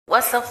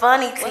What's so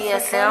funny,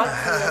 TSM?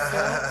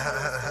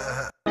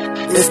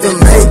 It's the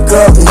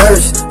makeup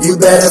nurse, you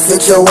better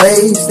fix your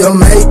ways. The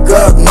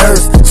makeup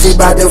nurse, she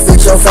bout to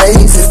fix your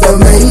face. It's the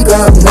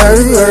makeup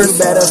nurse, you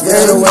better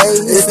fix your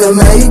ways. It's the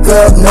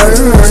makeup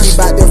nurse, she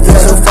bout to fix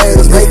your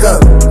face. Makeup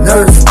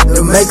nurse,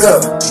 the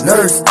makeup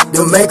nurse,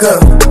 the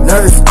makeup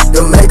nurse,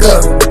 the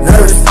makeup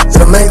nurse,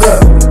 the makeup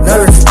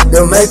nurse,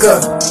 the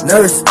makeup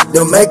nurse,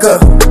 the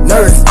makeup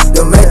nurse,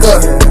 the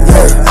makeup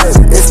nurse.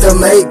 It's the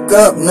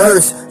makeup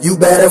nurse, you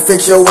better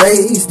fix your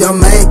ways. The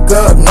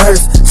makeup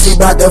nurse, she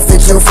bout to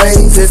fix your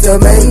face. It's the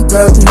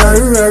makeup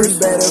nurse,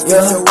 better fix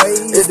your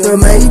ways. It's the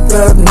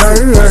makeup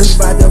nurse,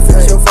 bout to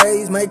fix your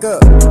face.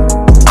 Makeup.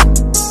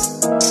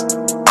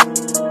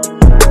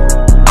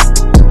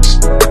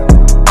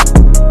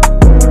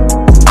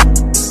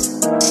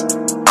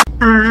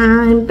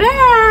 I'm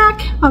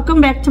back!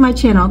 Welcome back to my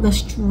channel. The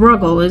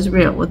struggle is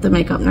real with the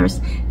makeup nurse.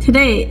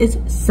 Today is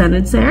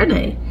Scented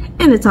Saturday,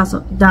 and it's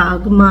also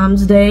Dog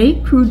Mom's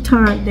Day,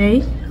 Crouton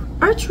Day,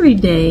 Archery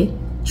Day,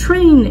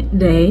 Train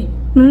Day,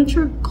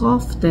 Miniature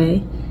Golf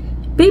Day,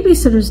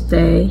 Babysitter's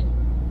Day,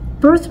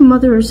 Birth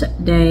Mother's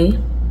Day,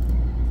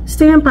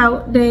 Stamp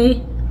Out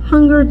Day,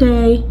 Hunger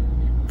Day,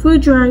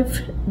 Food Drive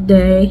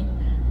Day.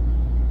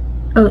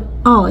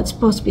 Oh, it's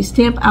supposed to be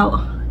Stamp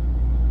Out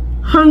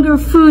Hunger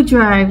Food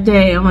Drive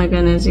Day. Oh my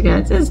goodness, you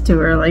guys, it's too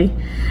early.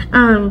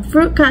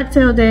 Fruit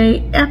Cocktail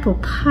Day, Apple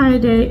Pie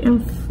Day,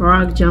 and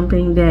Frog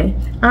Jumping Day.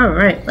 All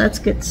right, let's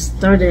get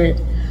started.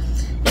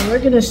 And we're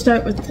gonna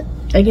start with,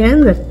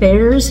 again, the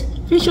Thayer's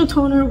Facial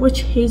Toner,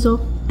 Witch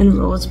Hazel, and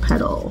Rose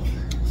Petal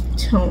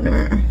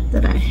toner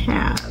that I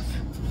have.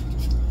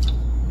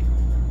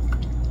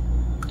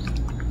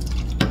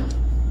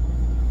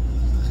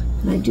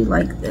 And I do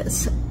like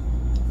this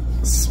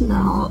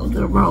smell of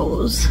the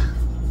rose.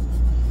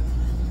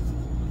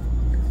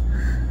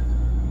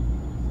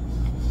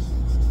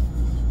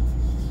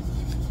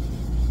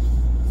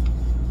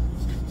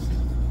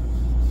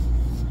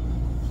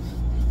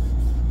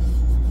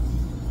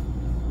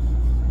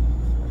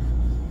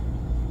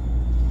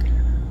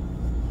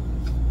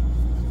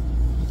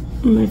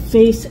 My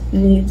face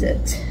needs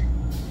it.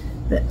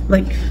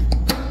 Like,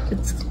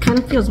 it kind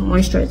of feels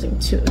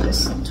moisturizing too,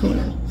 this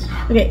toner.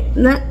 Okay,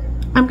 now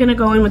I'm gonna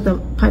go in with the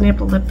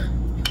Pineapple Lip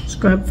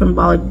Scrub from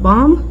Bali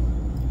Balm.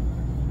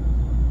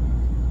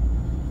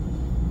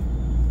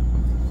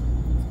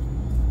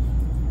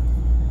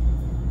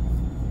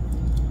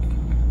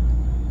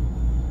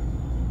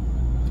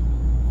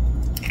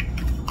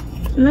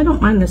 And I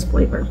don't mind this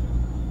flavor.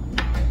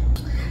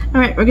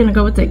 Alright, we're gonna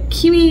go with the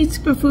Kiwi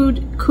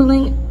Superfood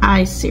Cooling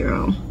Eye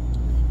Serum.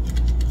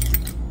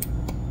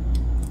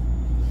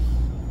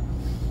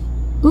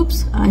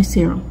 Oops, eye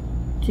serum.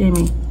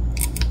 Jamie,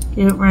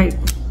 get it right.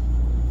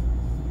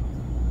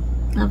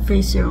 Not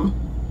face serum.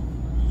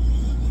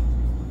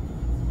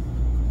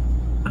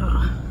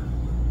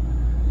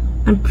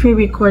 I'm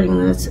pre-recording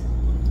this,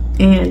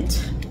 and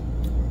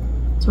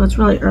so it's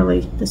really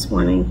early this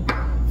morning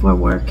for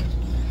work.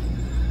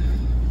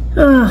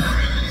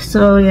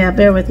 So yeah,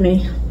 bear with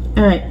me.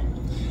 Alright,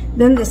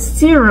 then the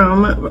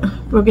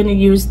serum, we're going to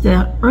use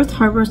the Earth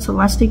Harbor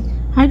Celestic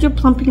Hydro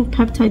Plumping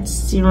Peptide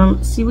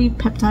Serum, Seaweed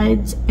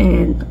Peptides,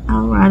 and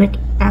Hyaluronic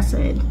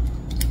Acid.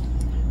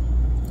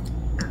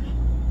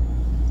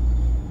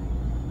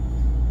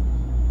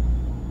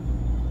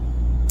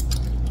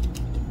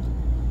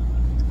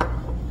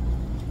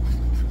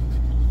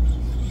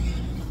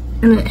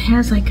 And it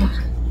has like a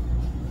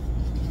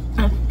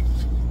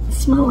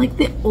smell like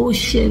the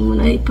ocean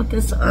when I put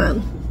this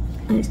on.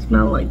 I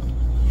smell like,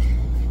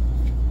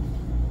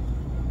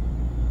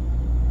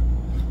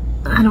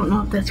 I don't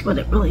know if that's what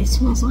it really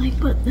smells like,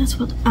 but that's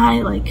what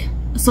I like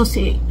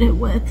associate it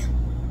with.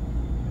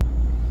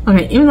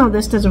 Okay, even though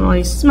this doesn't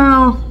really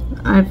smell,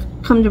 I've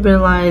come to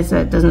realize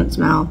that it doesn't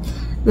smell.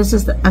 This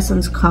is the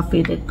Essence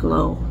Coffee to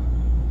Glow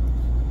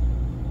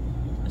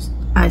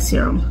Eye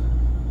Serum.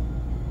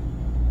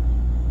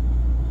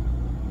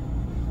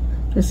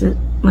 This is,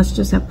 must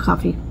just have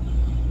coffee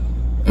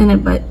in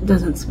it, but it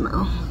doesn't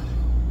smell.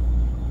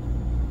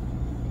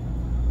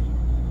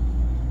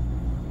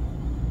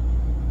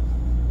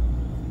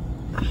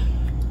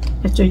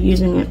 After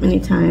using it many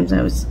times,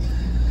 I was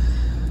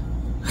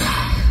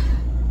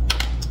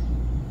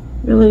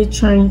really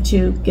trying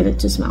to get it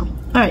to smell.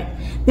 Alright,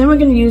 then we're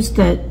going to use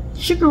the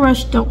Sugar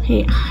Rush Don't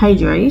Hate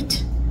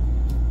Hydrate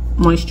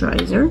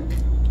Moisturizer.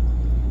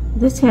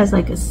 This has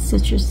like a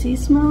citrusy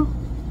smell.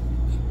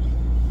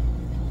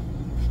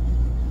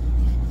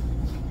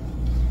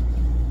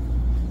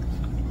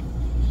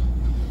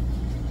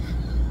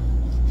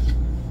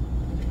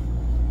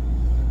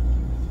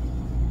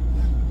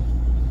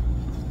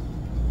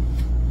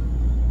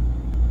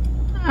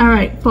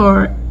 Alright,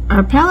 for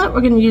our palette, we're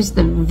going to use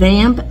the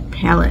Vamp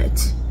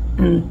palette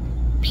and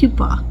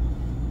Pupa.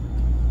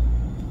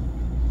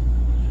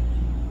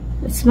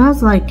 It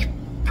smells like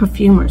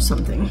perfume or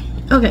something.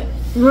 Okay,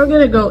 we're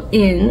going to go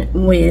in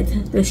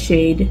with the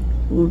shade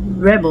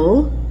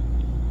Rebel.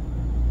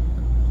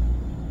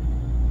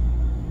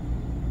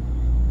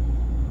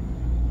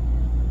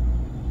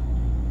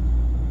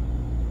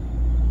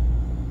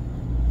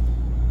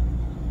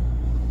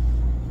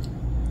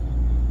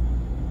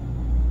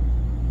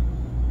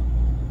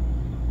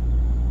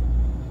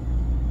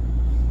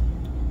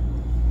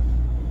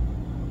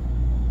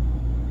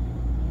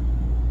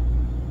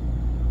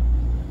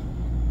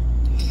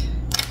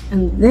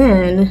 And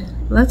then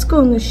let's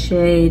go in the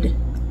shade.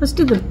 Let's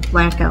do the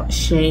blackout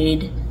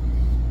shade.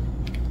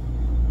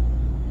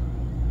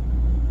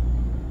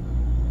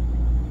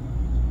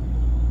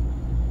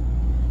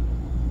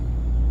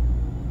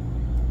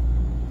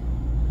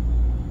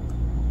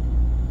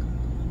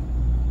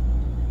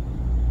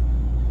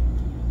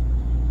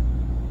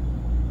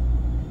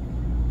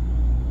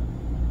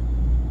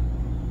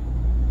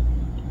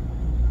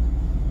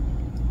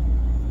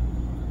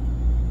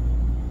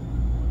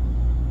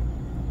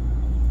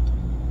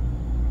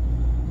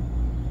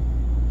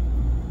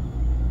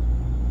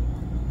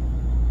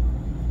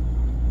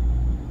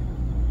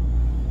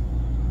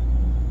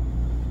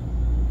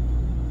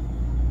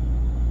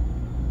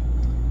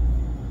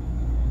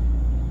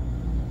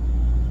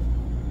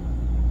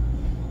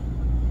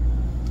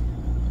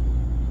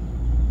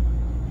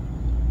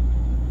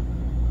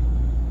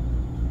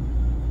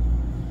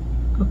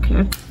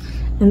 Okay,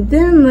 and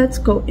then let's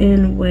go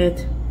in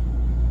with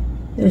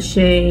the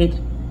shade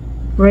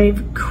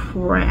Brave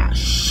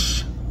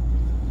Crash.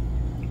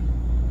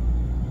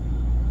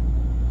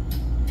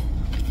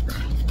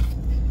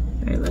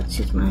 All right, let's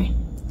use my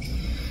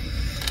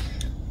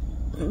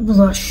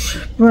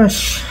blush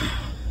brush.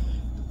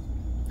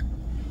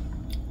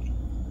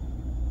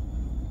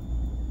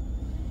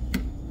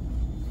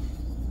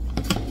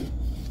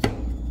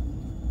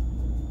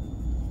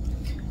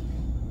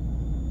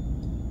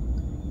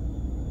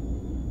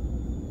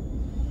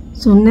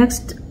 So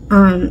next,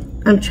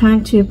 I'm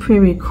trying to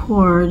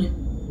pre-record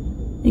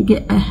and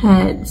get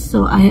ahead,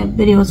 so I have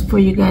videos for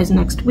you guys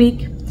next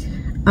week.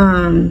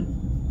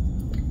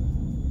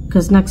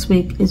 Because next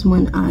week is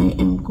when I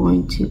am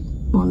going to,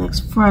 well,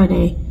 next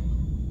Friday,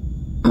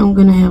 I'm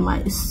gonna have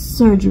my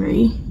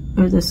surgery,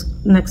 or this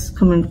next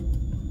coming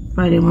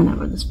Friday,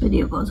 whenever this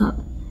video goes up.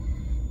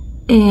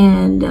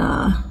 And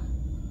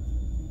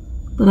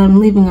but I'm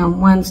leaving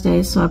on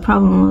Wednesday, so I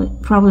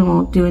probably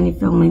won't do any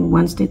filming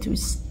Wednesday through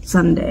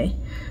Sunday.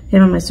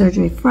 Having my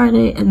surgery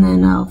Friday, and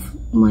then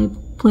my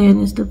plan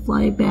is to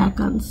fly back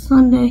on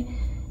Sunday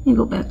and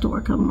go back to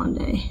work on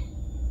Monday.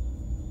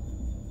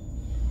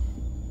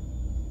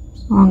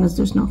 As long as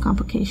there's no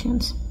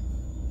complications,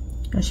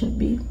 I should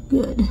be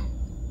good.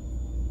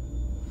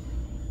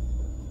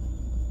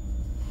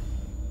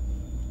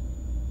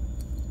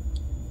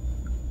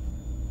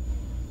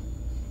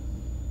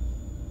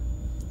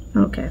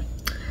 Okay.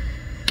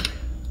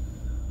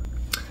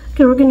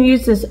 Okay, we're going to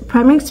use this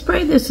priming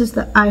spray. This is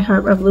the I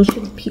Heart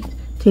Revolution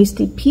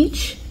Tasty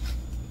Peach.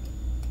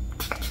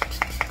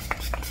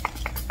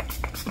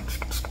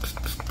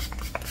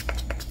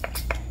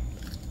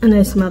 And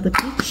I smell the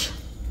peach.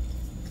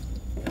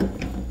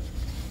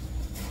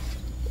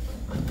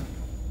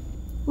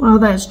 While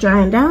that's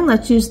drying down,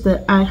 let's use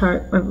the I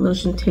Heart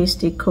Revolution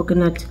Tasty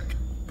Coconut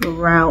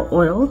Brow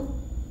Oil.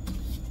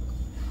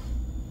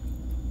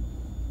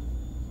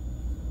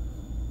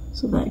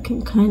 So that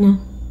can kind of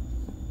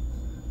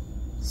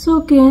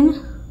soak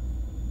in.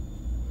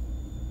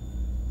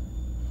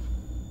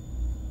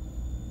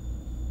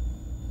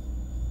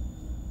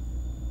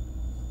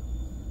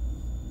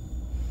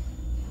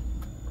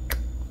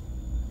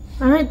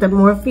 Alright, the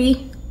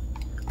Morphe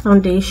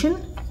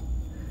foundation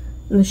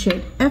in the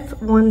shade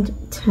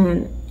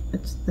F110.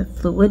 It's the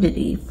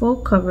Fluidity Full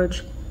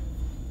Coverage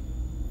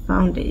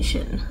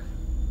Foundation.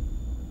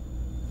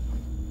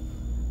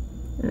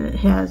 And it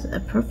has a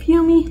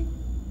perfumey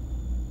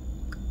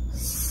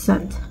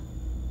scent.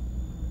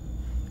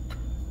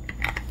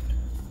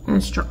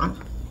 And strong.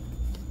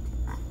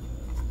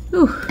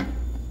 Ooh.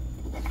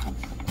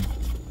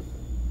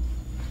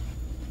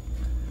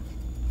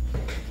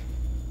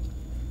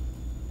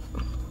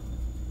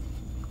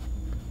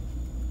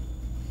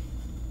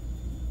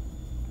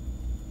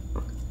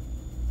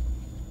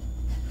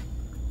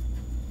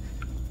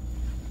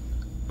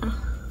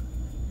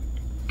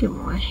 Get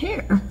more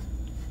hair.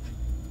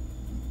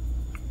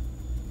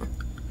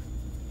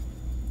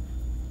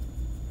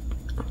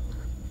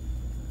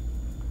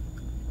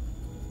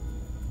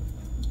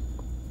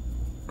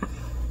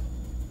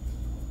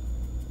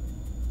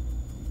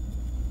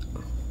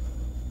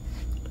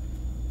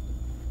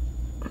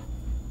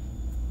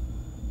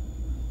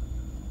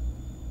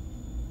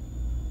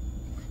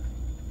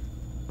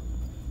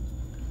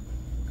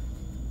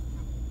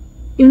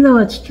 Even though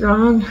it's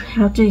strong,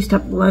 after you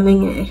start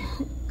blending it,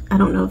 I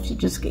don't know if you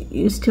just get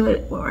used to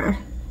it or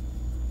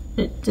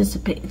it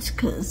dissipates,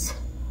 because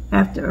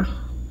after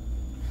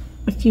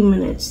a few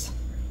minutes,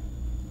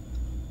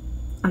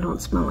 I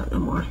don't smell it no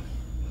more.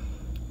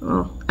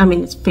 Well, I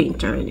mean, it's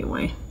fainter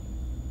anyway.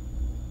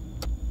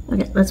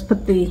 Okay, let's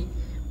put the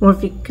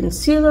Morphe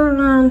concealer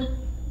on.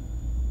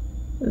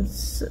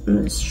 It's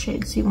in this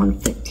shade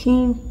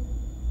C115.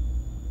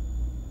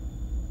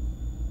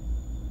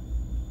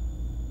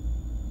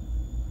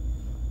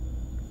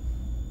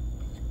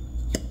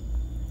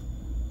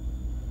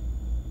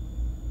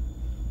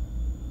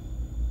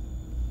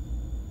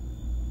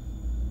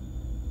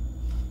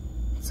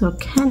 So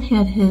Ken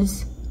had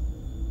his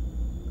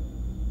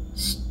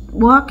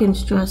walk-in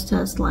stress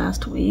test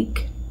last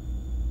week,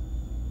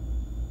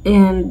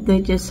 and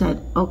they just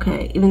said,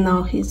 okay, even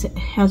though he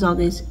has all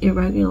these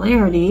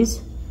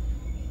irregularities,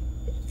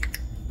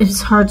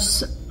 his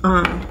heart's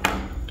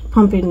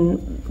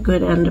pumping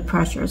good under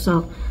pressure.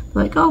 So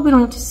like, oh, we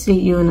don't have to see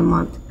you in a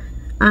month.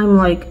 I'm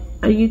like,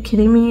 are you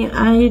kidding me?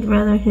 I'd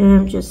rather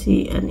him just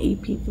see an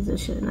EP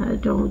physician. I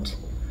don't,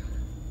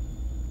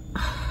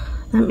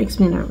 that makes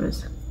me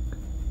nervous.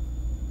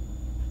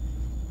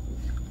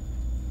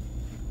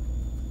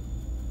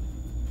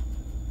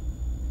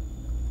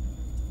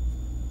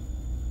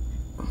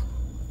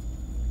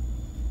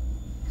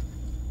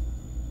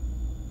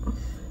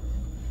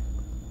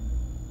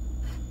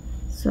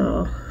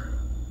 So,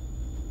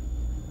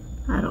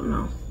 I don't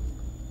know.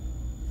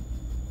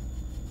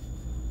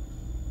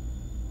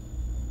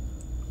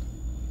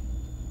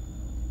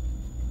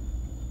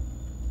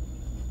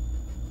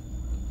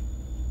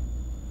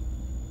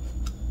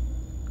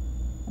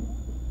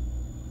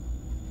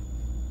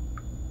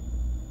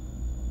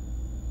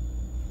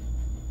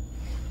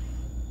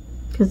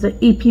 Because the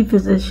EP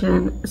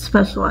physician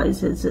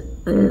specializes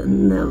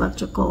in the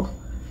electrical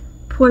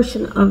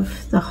portion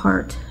of the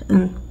heart,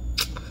 and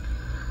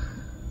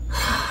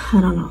I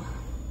don't know.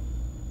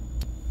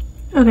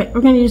 Okay,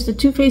 we're going to use the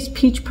Too Faced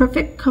Peach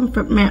Perfect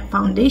Comfort Matte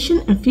Foundation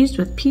infused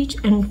with peach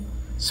and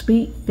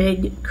sweet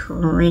fig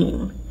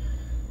cream.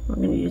 We're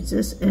going to use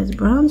this as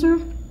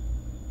bronzer.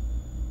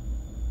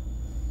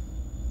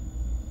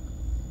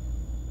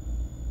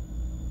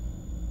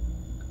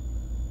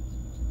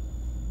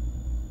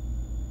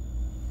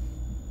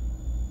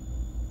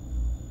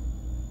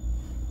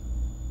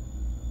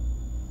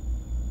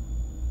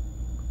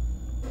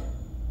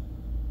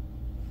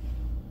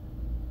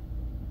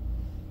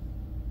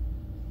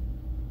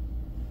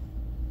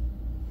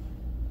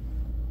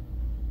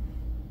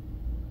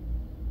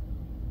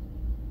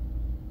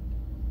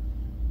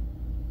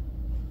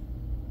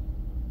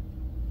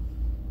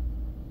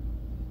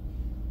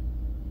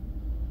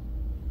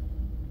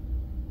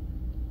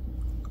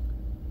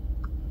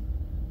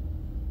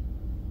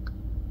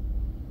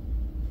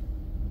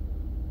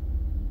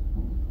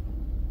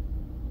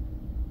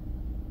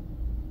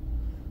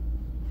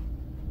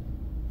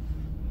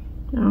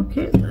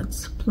 Okay,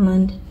 let's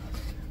blend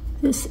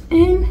this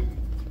in.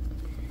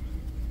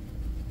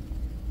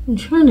 I'm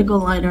trying to go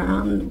lighter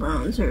on the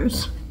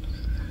bronzers,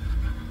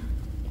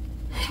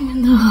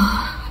 even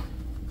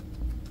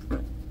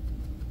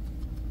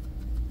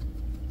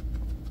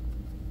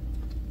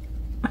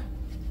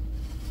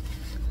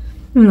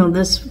though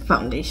this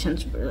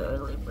foundation's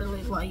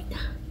really light.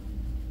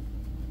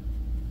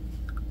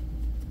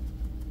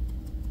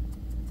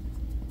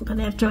 But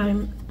after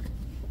I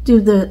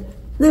do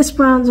this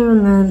bronzer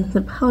and then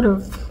the powder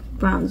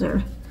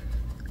bronzer,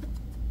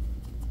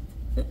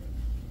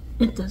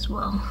 it does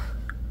well.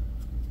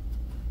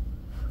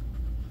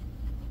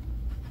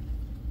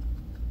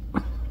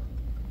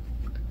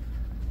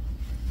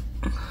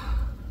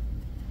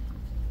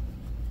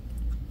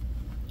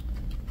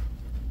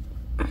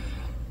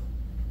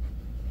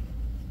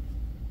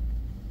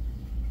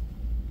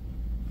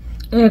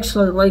 I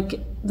actually like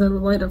the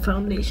lighter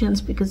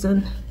foundations because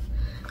then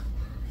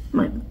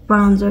my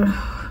bronzer,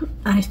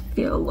 I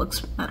feel, looks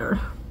better.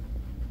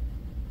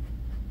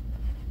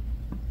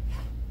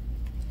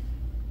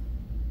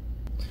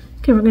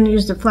 Okay, we're going to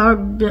use the Flower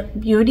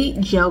Beauty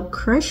Gel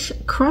Crush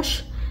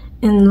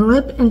in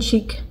Lip and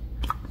Cheek.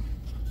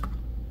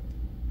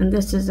 And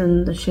this is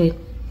in the shade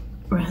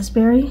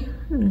Raspberry,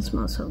 and it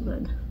smells so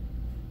good.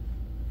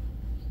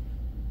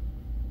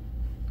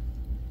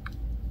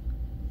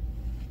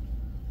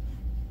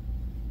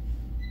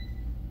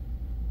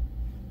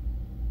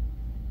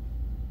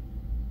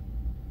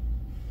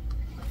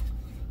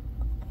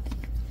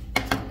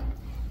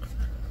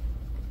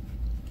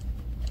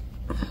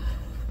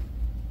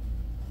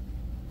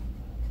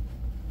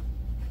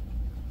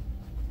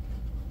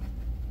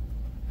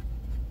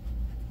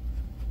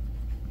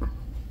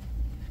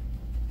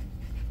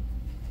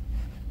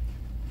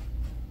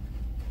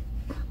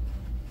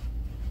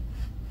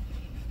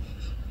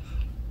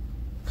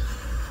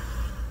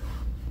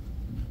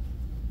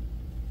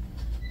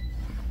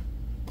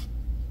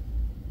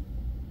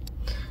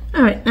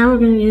 Alright, now we're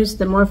going to use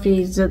the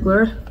Morphe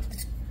Ziegler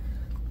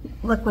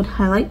Liquid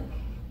Highlight.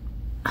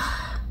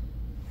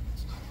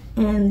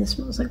 And this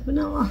smells like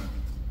vanilla.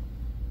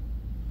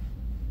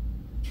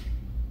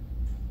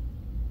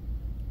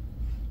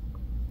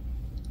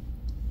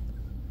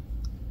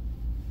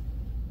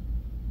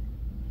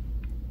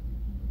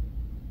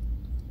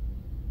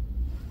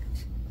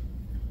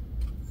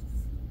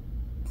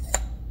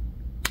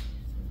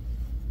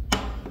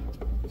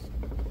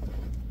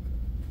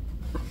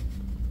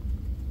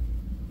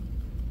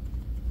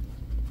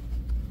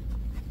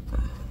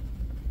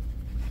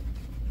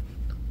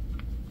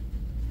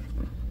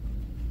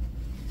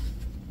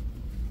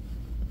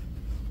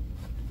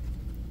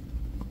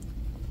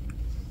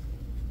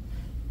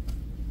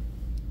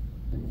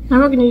 Now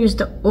we're going to use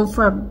the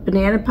Ofra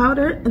banana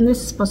powder, and this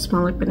is supposed to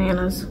smell like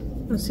bananas.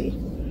 Let's see. I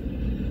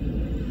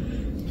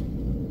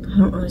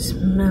don't really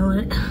smell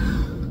it.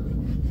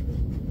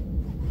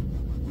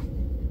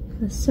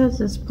 It says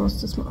it's supposed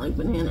to smell like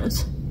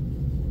bananas.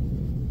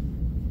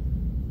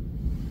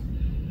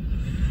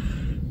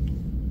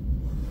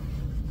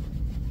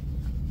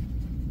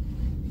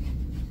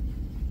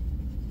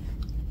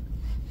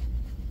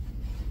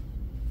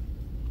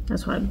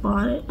 That's why I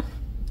bought it.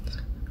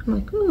 I'm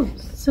like, ooh, it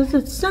says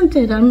it's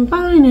scented. I'm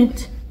buying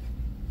it.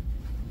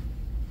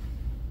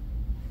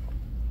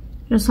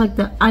 Just like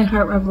the I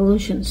Heart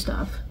Revolution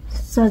stuff. It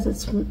says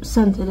it's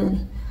scented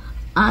and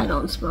I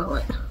don't smell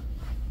it.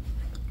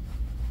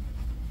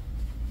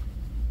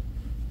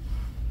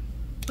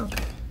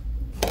 Okay.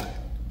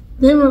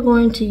 Then we're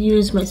going to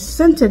use my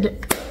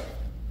scented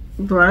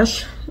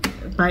brush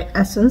by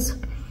Essence.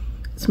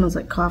 It smells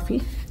like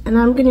coffee. And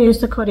I'm going to use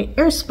the Coty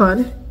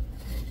Airspun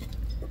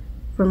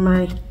for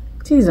my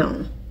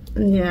T-zone.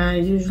 And yeah, I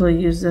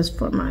usually use this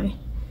for my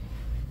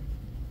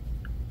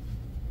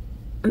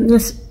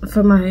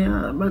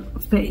my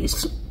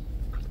face.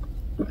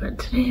 But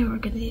today we're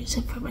going to use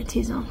it for my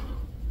T-zone.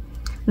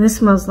 This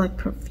smells like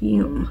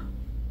perfume.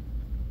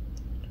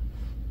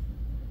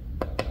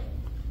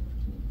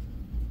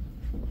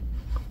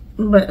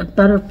 But a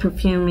better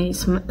perfumey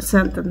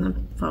scent than the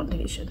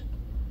foundation.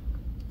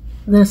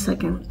 This I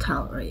can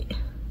tolerate.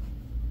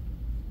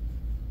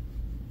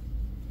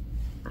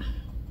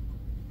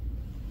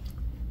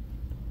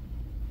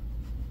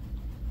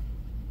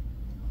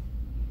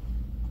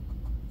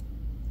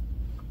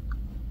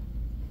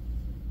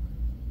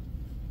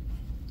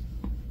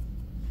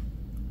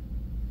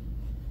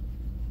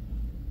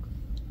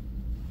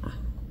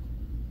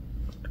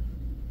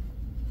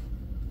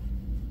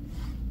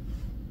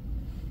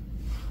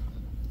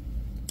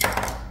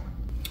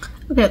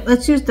 Okay,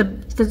 let's use the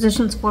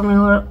Physicians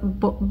Formula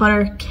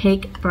Butter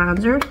Cake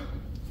Bronzer.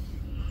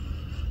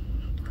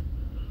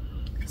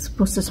 It's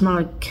supposed to smell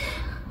like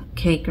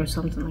cake or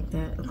something like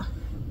that.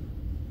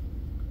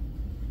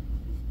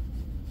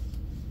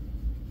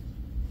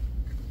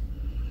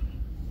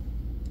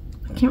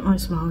 I can't really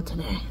smell it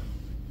today.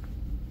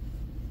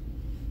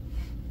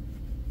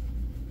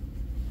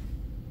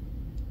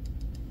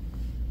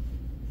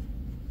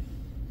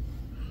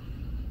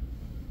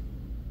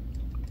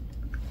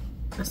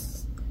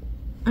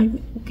 I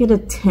get a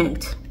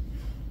tint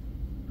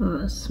of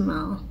a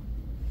smell.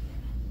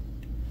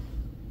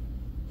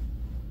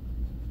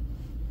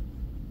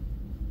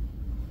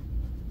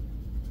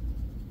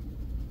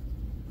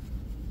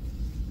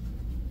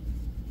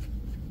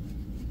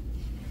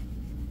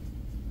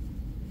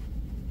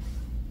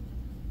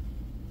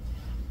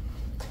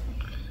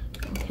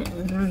 Okay,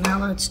 and now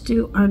let's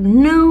do our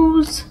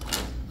nose.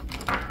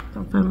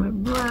 Don't find my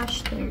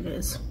brush. There it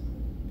is.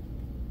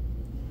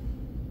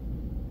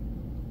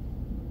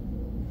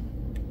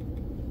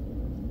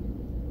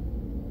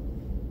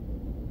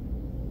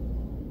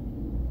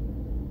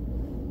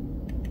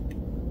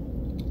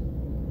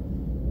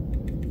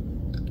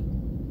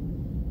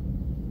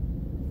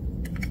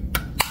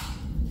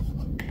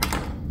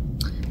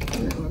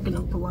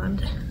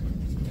 Blend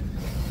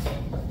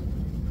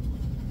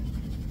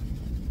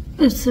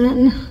this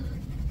in.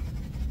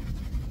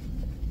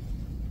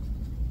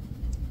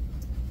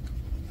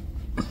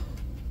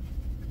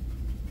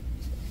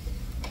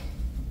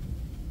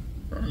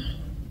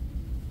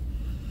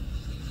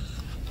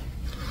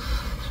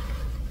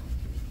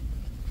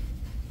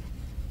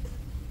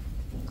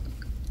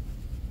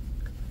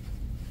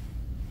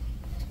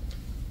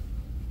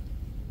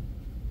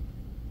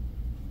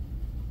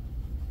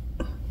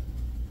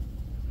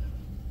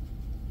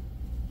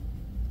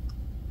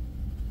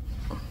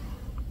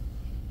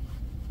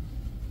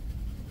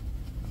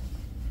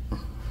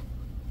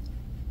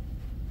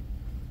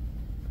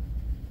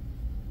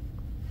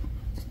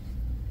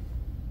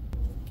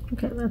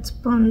 Okay, let's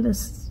blend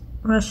this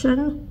brush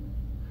in.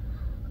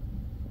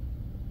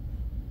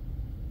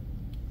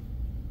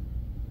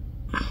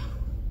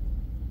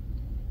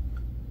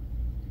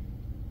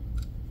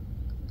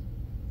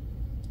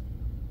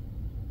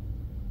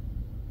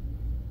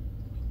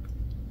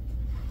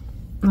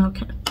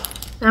 Okay,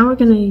 now we're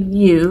going to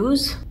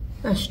use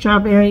the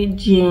Strawberry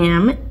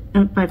Jam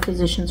by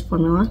Physicians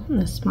Formula.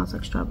 And this smells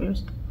like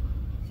strawberries.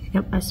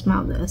 Yep, I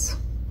smell this.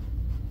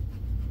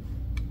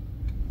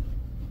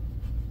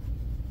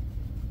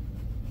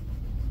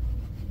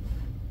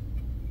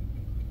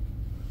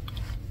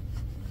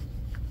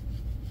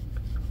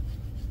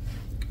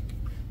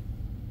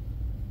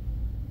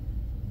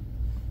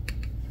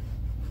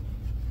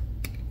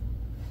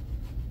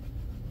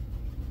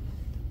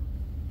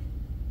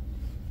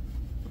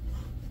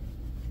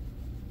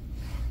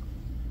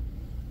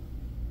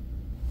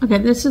 Okay,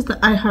 this is the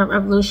I Heart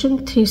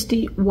Revolution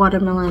Tasty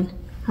Watermelon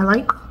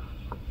Highlight.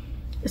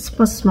 It's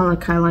supposed to smell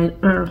like highlight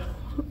or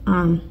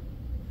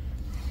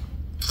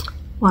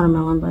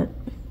watermelon, but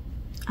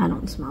I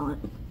don't smell it.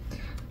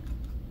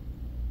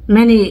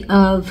 Many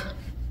of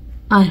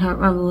I Heart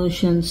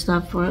Revolution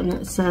stuff where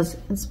it says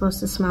it's supposed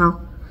to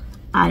smell,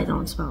 I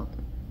don't smell it.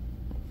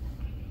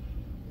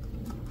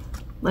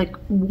 Like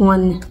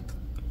one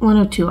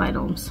or two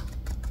items.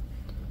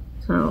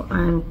 So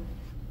I'm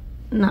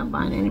not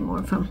buying any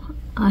more from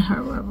I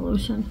Heart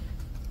Revolution.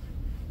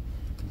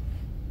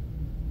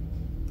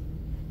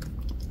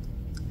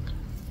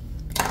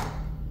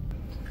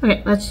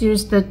 Okay, let's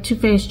use the Too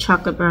Faced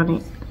Chocolate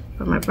Brownie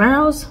for my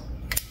brows.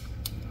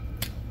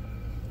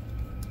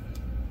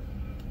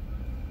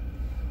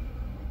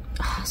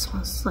 It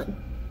smells like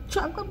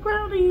chocolate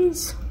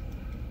brownies.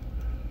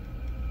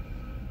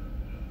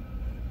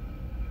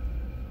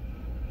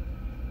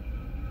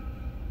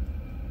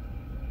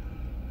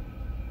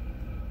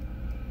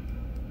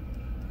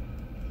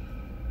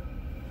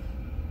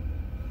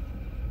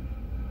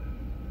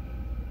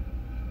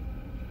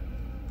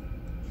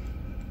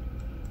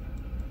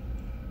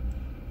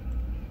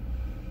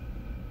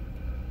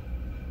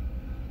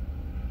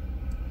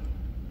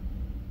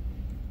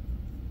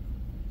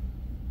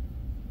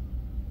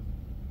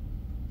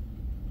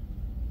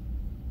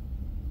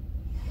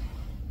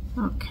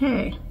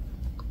 Okay.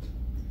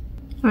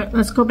 Alright,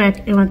 let's go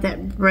back in with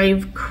that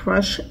Brave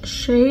Crush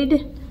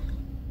shade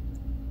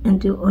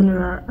and do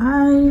under our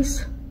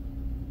eyes.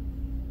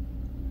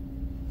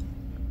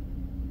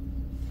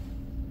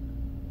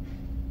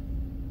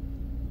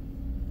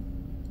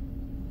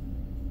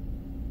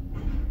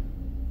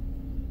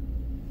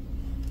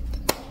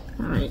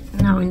 Alright,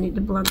 now we need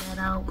to blend that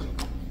out.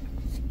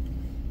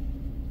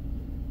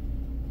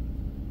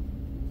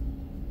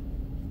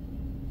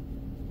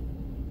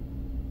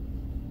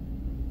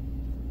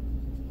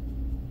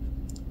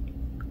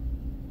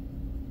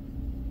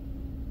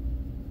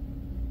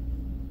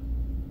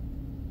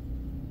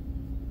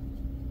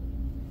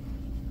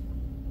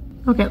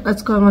 Okay,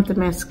 let's go in with the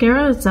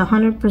mascara. It's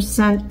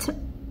 100%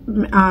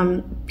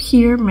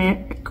 pure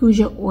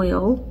maracuja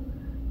oil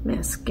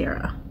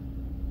mascara.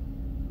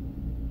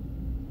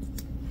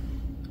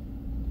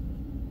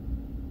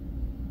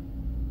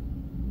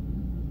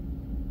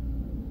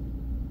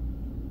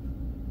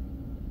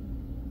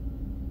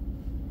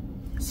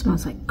 It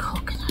smells like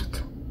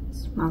coconut. It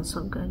smells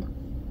so good.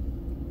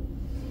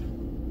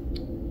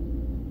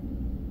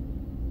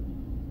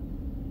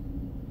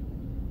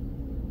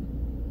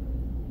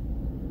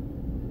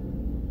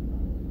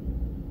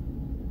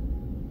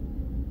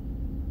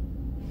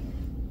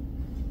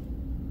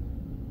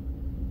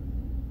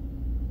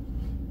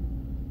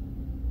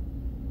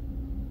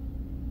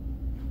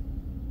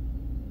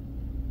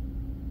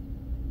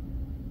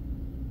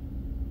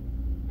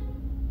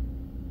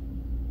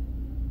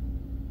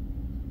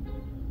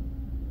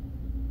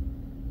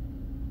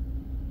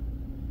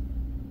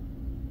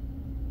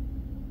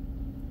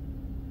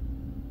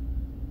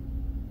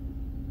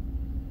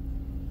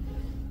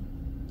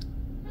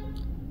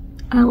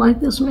 I like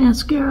this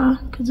mascara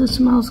because it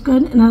smells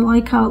good and I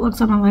like how it looks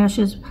on my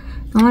lashes.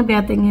 The only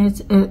bad thing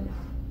is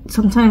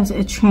sometimes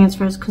it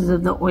transfers because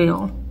of the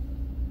oil.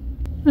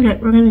 Okay,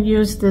 we're going to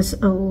use this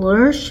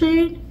Allure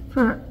shade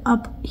for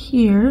up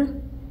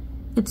here.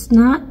 It's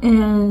not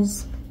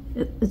as,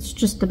 it's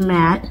just a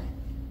matte.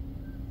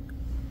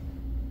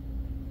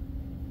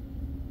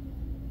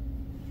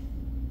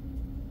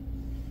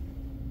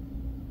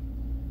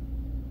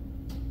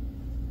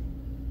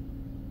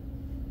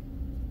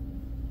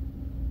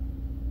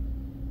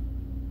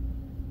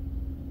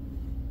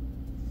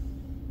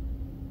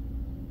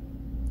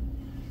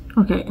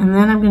 Okay, and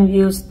then I'm going to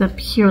use the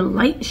Pure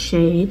Light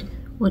shade,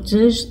 which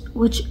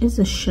is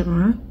a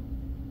shimmer.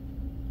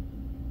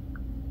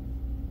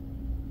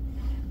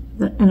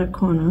 The inner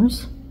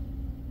corners.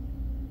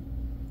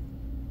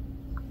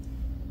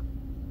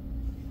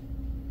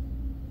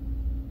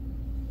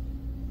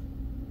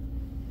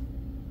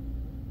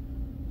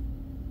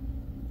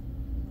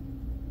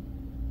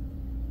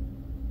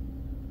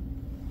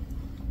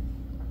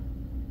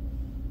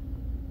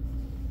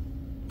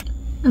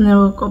 And then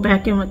we'll go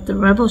back in with the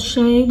Rebel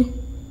shade,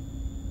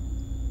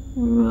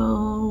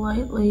 real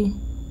lightly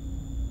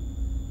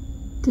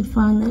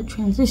define that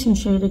transition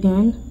shade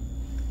again.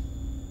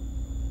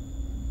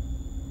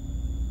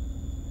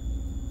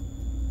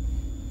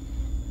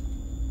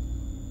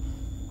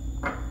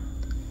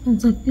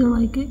 As I feel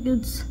like it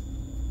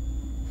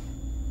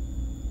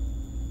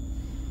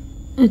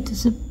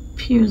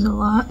disappears a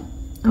lot.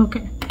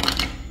 Okay.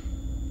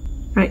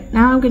 Right,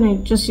 now I'm going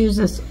to just use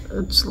this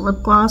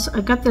lip gloss.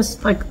 I got this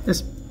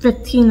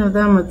 15 of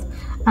them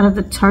out of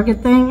the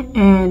Target thing,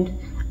 and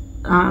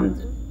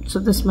so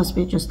this must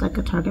be just like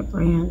a Target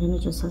brand, and it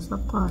just says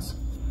lip gloss.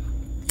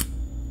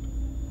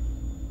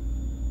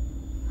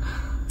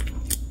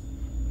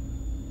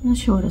 I'm not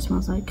sure what it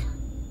smells like.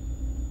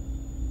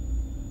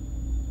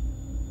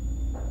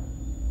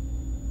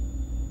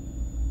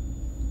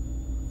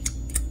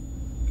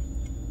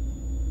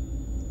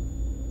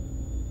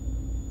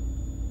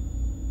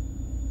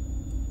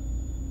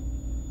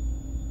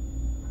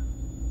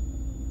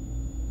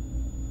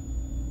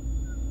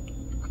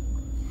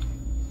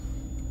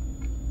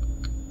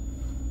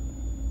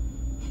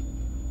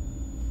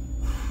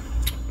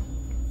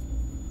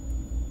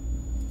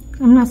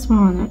 I'm not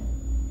smelling it.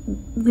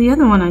 The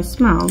other one I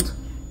smelled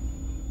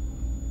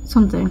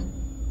something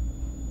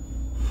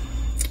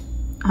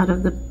out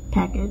of the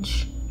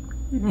package.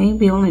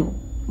 Maybe only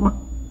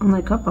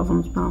a couple of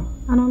them smell.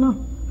 I don't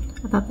know.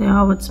 I thought they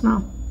all would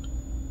smell.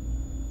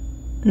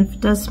 And if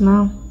it does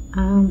smell,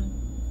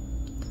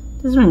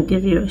 it doesn't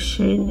give you a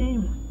shade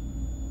name.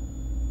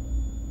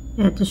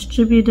 Yeah,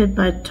 distributed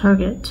by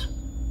Target.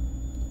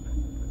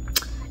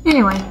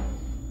 Anyway,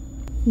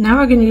 now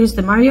we're going to use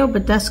the Mario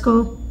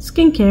Badescu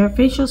Skincare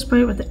Facial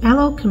Spray with the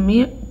Aloe,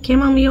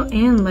 Chamomile,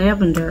 and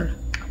Lavender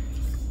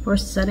for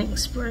setting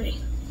spray.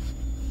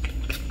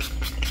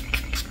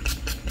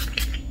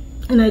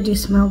 And I do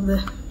smell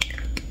the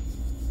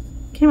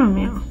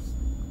chamomile,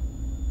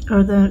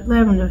 or the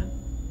lavender.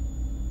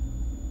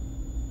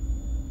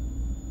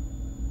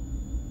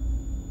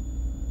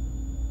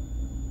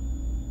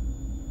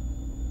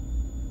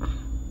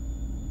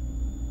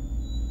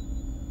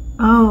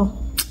 Oh,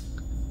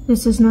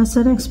 this is not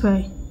setting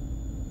spray.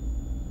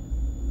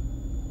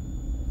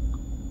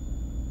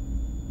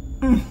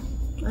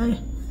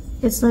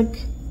 It's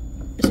like,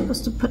 you're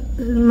supposed to put,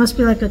 it must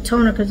be like a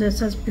toner because it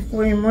says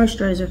before your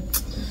moisturizer.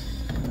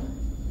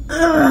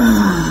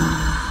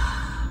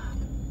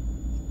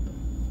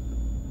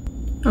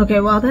 Okay,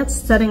 while that's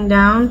setting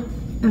down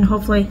and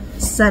hopefully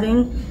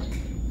setting,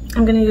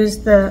 I'm going to use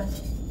the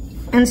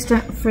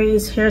Instant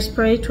Freeze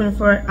Hairspray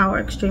 24-Hour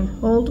Extreme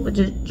Hold, which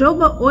is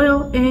jojoba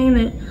oil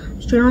and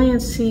Australian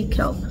sea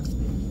kelp.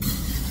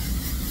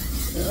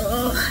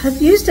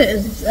 I've used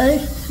it.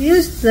 I've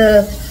used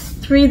the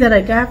 3 that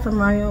I got from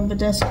Mario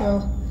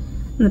Badescu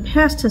in the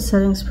past as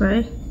setting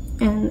spray,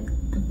 and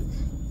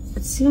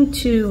it seemed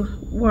to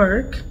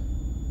work.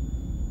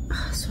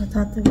 So I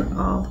thought they were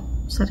all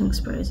setting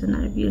sprays, and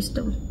I've used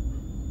them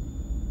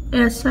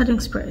as setting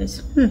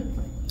sprays.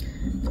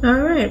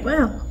 Alright,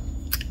 well,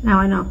 now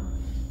I know.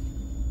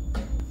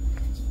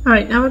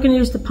 Alright, now we're going to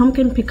use the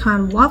Pumpkin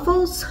Pecan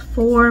Waffles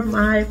for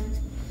my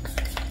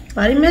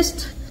body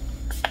mist.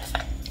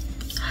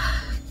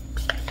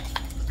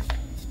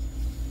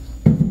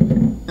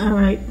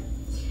 Alright,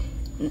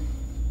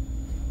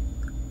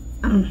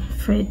 I'm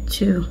afraid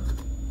to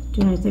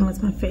do anything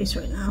with my face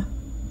right now,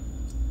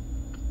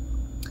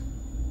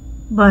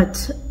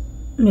 but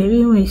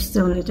maybe we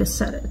still need to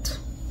set it.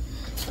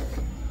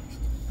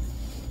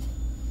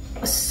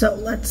 So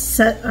let's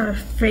set our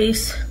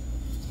face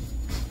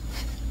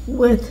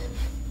with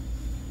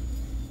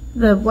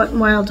the Wet n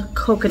Wild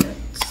Coconut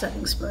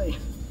setting spray.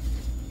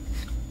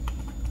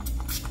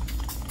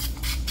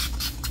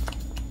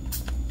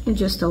 And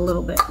just a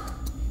little bit.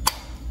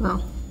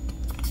 Well,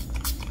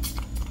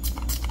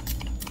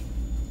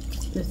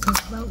 this is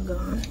about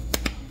gone.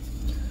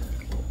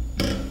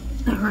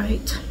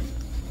 Alright.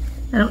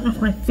 I don't know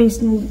if my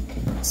face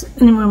needs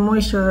any more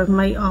moisture or it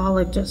might all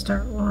like just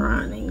start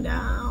running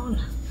down.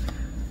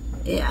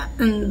 Yeah,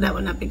 and that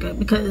would not be good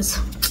because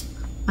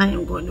I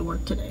am going to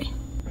work today.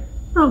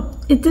 Oh,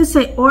 it did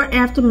say or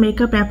after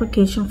makeup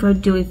application for a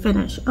dewy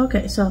finish.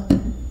 Okay, so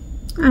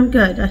I'm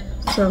good.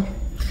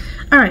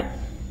 Alright.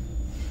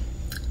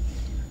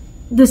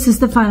 This is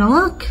the final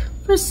look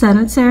for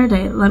Scented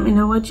Saturday. Let me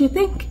know what you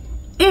think.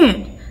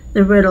 And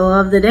the riddle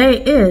of the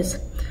day is,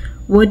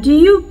 what do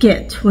you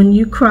get when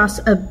you cross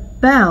a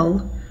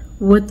bell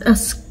with a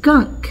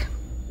skunk?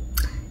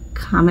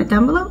 Comment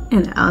down below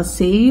and I'll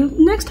see you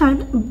next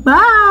time.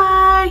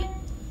 Bye!